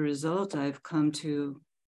 And as a result, I've come to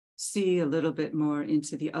see a little bit more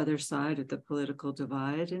into the other side of the political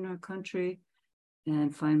divide in our country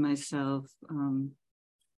and find myself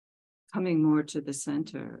coming more to the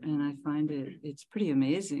center. And I find it's pretty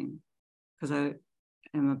amazing because I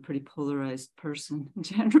am a pretty polarized person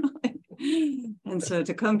generally. And so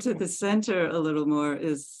to come to the center a little more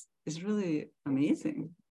is really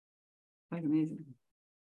amazing, quite amazing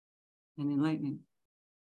and enlightening.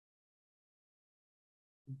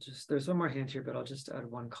 There's one more hand here, but I'll just add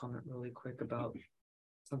one comment really quick about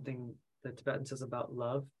something that Tibetan says about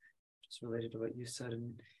love, just related to what you said.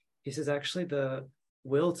 And he says, actually, the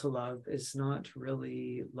will to love is not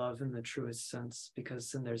really love in the truest sense,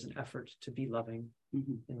 because then there's an effort to be loving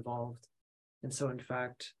involved. And so, in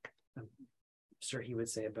fact, I'm sure he would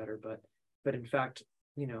say it better, but in fact,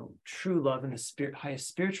 true love in the highest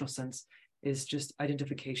spiritual sense is just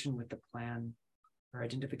identification with the plan, or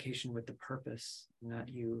identification with the purpose, and that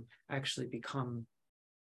you actually become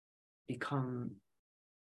the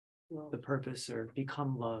purpose, or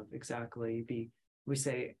become love. Exactly. We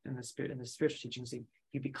say in the spiritual teachings,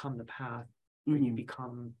 you become the path, or you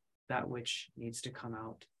become that which needs to come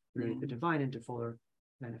out through the divine into fuller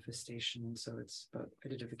manifestation. So it's about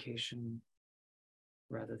identification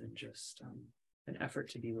rather than just an effort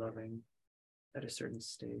to be loving at a certain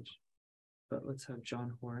stage. But let's have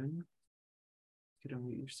John Horan. You could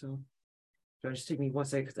unmute yourself. Just take me 1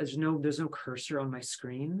 second. There's no cursor on my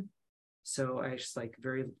screen, so I just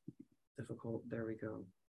very difficult. There we go.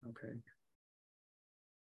 Okay.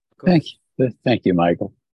 Thank you,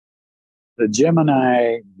 Michael. The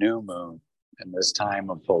Gemini new moon in this time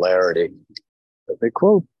of polarity. The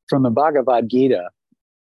quote from the Bhagavad Gita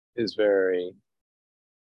is very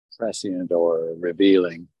prescient or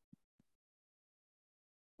revealing.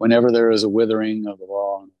 Whenever there is a withering of the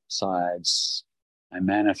wrong sides, I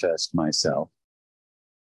manifest myself.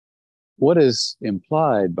 What is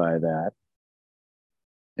implied by that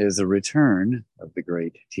is a return of the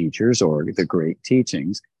great teachers or the great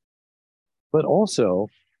teachings, but also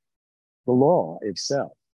the law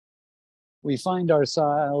itself. We find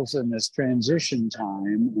ourselves in this transition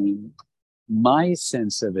time, and my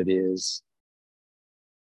sense of it is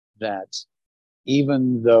that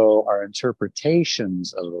even though our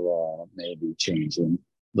interpretations of the law may be changing,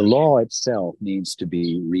 the law itself needs to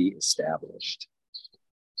be reestablished.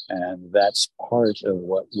 And that's part of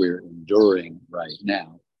what we're enduring right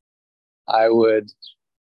now. I would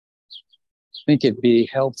think it'd be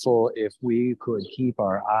helpful if we could keep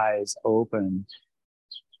our eyes open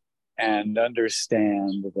and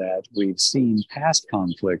understand that we've seen past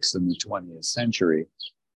conflicts in the 20th century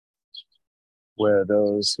where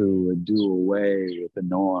those who would do away with the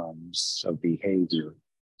norms of behavior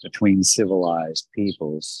between civilized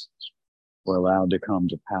peoples were allowed to come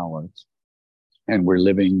to power. And we're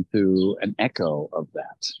living through an echo of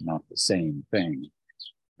that, not the same thing,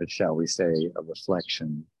 but shall we say, a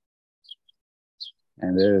reflection.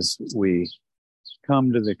 And as we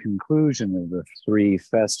come to the conclusion of the 3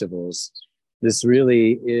 festivals, this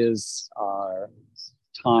really is our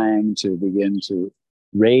time to begin to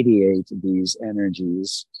radiate these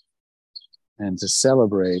energies and to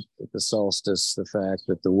celebrate at the solstice the fact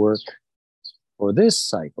that the work for this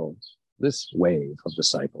cycle, this wave of the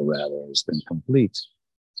cycle rather, has been complete.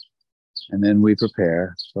 And then we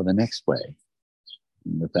prepare for the next wave.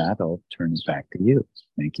 And with that, I'll turn it back to you.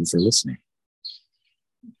 Thank you for listening.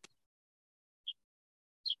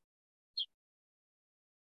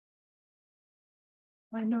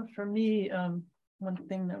 I know for me, one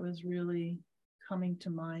thing that was really coming to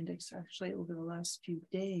mind, it's actually over the last few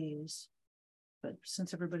days, but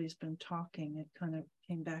since everybody's been talking, it kind of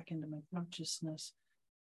came back into my consciousness.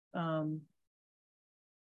 We're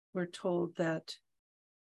told that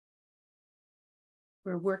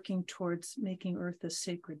we're working towards making Earth a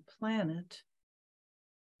sacred planet,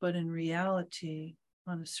 but in reality,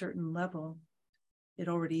 on a certain level, it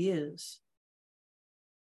already is.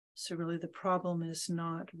 So really the problem is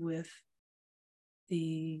not with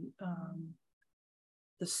the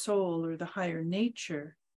soul or the higher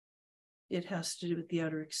nature. It has to do with the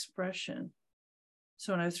outer expression.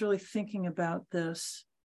 So when I was really thinking about this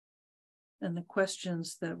and the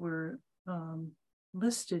questions that were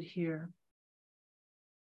listed here,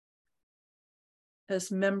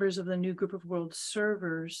 as members of the new group of world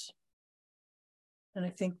servers, and I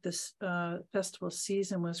think this festival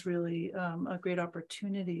season was really a great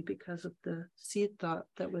opportunity because of the seed thought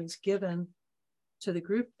that was given to the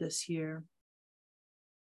group this year,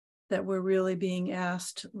 that we're really being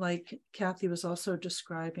asked, like Kathy was also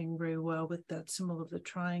describing very well with that symbol of the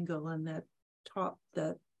triangle and that top,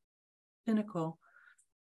 that pinnacle,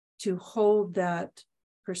 to hold that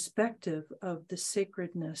perspective of the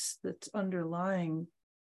sacredness that's underlying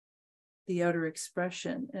the outer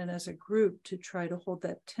expression, and as a group to try to hold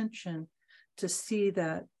that tension, to see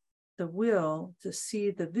that the will, to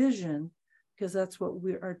see the vision, because that's what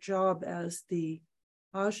our job as the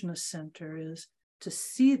Ajna Center is, to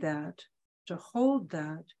see that, to hold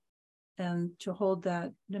that, and to hold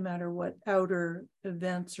that no matter what outer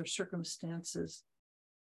events or circumstances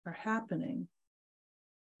are happening.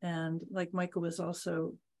 And like Michael was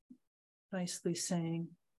also nicely saying,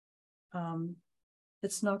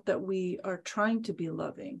 it's not that we are trying to be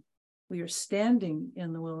loving. We are standing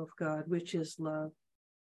in the will of God, which is love.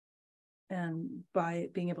 And by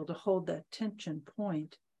being able to hold that tension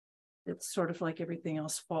point, it's sort of like everything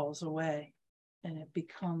else falls away and it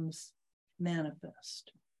becomes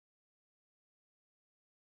manifest.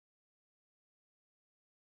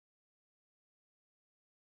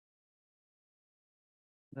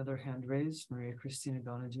 Another hand raised, Maria Christina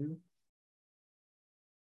Donadieu.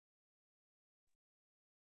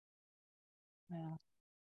 Well,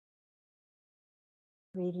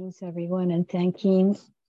 greetings, everyone, and thanking.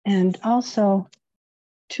 And also,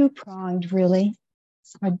 two-pronged, really,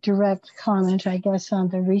 a direct comment, I guess, on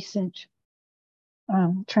the recent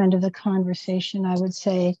trend of the conversation. I would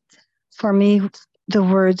say, for me, the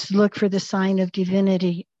words "look for the sign of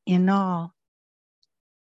divinity in all"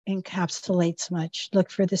 encapsulates much. Look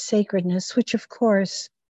for the sacredness, which, of course,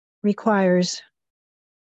 requires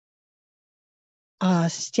a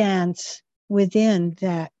stance within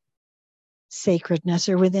that sacredness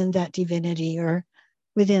or within that divinity or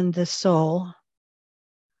within the soul,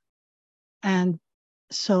 and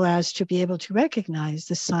so as to be able to recognize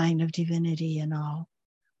the sign of divinity in all.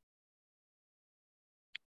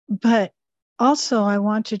 But also I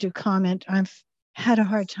wanted to comment, I've had a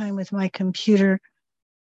hard time with my computer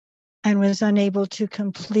and was unable to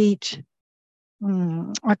complete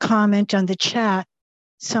a comment on the chat.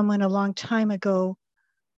 Someone a long time ago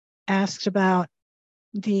asked about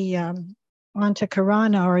the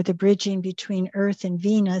Antakarana, or the bridging between Earth and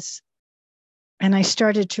Venus. And I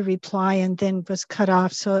started to reply and then was cut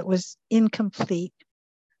off, so it was incomplete.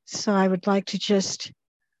 So I would like to just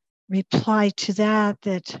reply to that,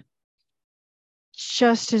 that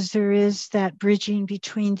just as there is that bridging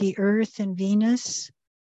between the Earth and Venus,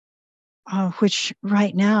 which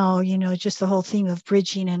right now, you know, just the whole theme of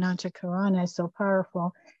bridging and Antakarana is so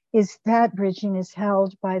powerful, is that bridging is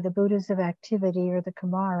held by the Buddhas of activity, or the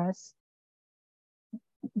Kumaras.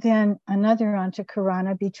 Then another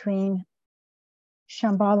Antakarana between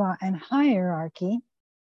Shambhala and hierarchy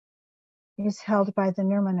is held by the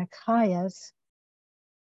Nirmanakayas.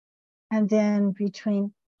 And then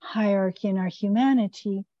between hierarchy and our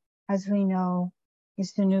humanity, as we know,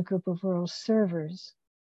 is the new group of world servers.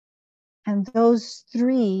 And those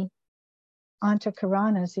three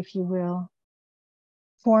Antakaranas, if you will,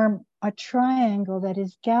 form a triangle that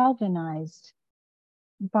is galvanized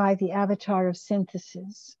by the avatar of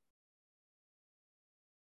synthesis.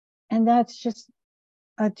 And that's just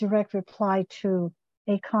a direct reply to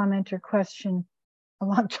a comment or question a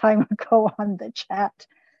long time ago on the chat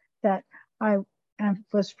that I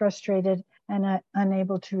was frustrated and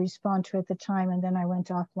unable to respond to at the time, and then I went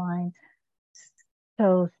offline.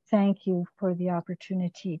 So thank you for the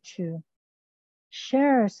opportunity to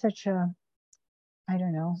share such a, I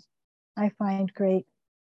don't know, I find great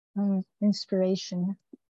inspiration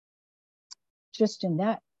just in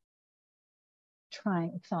that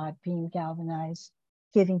trying thought being galvanized,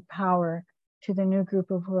 giving power to the new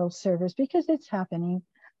group of world servers, because it's happening.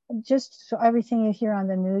 Just so everything you hear on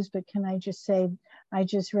the news, but can I just say, I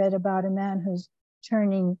just read about a man who's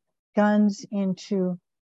turning guns into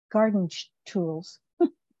garden tools.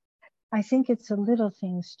 I think it's the little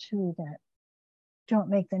things too that don't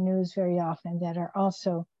make the news very often that are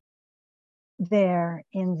also there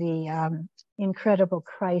in the incredible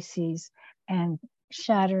crises and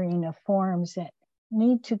shattering of forms that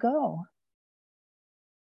need to go.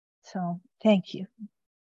 So thank you.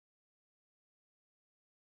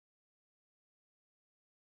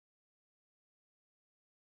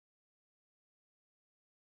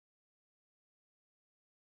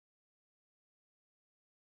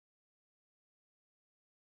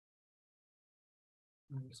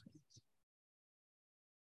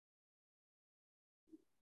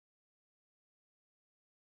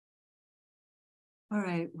 All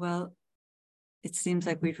right, well, it seems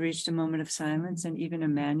like we've reached a moment of silence, and even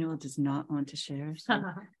Emmanuel does not want to share. So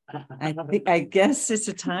I guess it's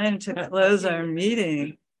a time to close our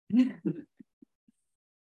meeting.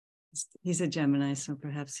 He's a Gemini, so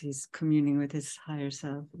perhaps he's communing with his higher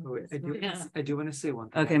self. Oh, I do want to say one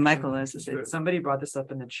thing. Okay, Michael has to say. Somebody brought this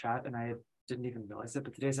up in the chat, and I didn't even realize it,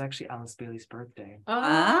 but today's actually Alice Bailey's birthday.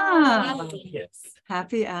 Yes.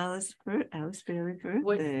 Happy Alice Bailey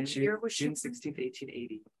birthday. Year was June 16th,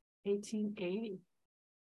 1880. 1880.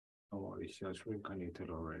 Oh, she was reincarnated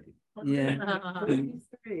already. Yeah.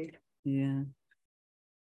 Yeah.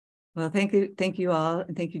 Well, thank you all,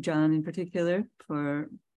 and thank you, John, in particular, for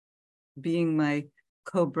being my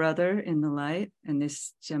co-brother in the light and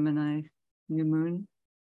this Gemini new moon.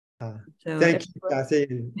 So thank you,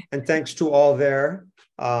 Kathy, and thanks to all there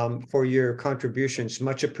for your contributions.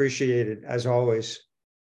 Much appreciated, as always.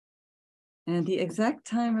 And the exact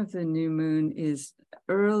time of the new moon is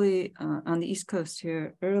early on the East Coast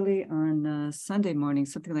here, early on Sunday morning,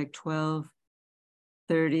 something like 12:30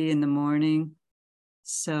 in the morning.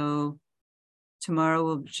 So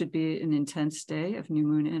tomorrow should be an intense day of new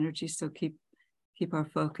moon energy. So keep our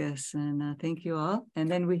focus, and thank you all.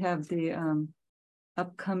 And then we have the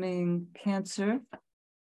upcoming Cancer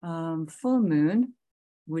full moon,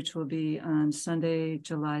 which will be on Sunday,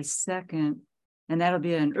 July 2nd. And that'll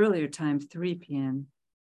be at an earlier time, 3 p.m.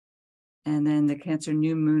 And then the Cancer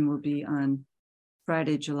new moon will be on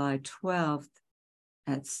Friday, July 12th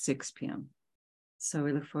at 6 p.m. So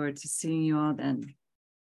we look forward to seeing you all then.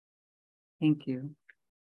 Thank you.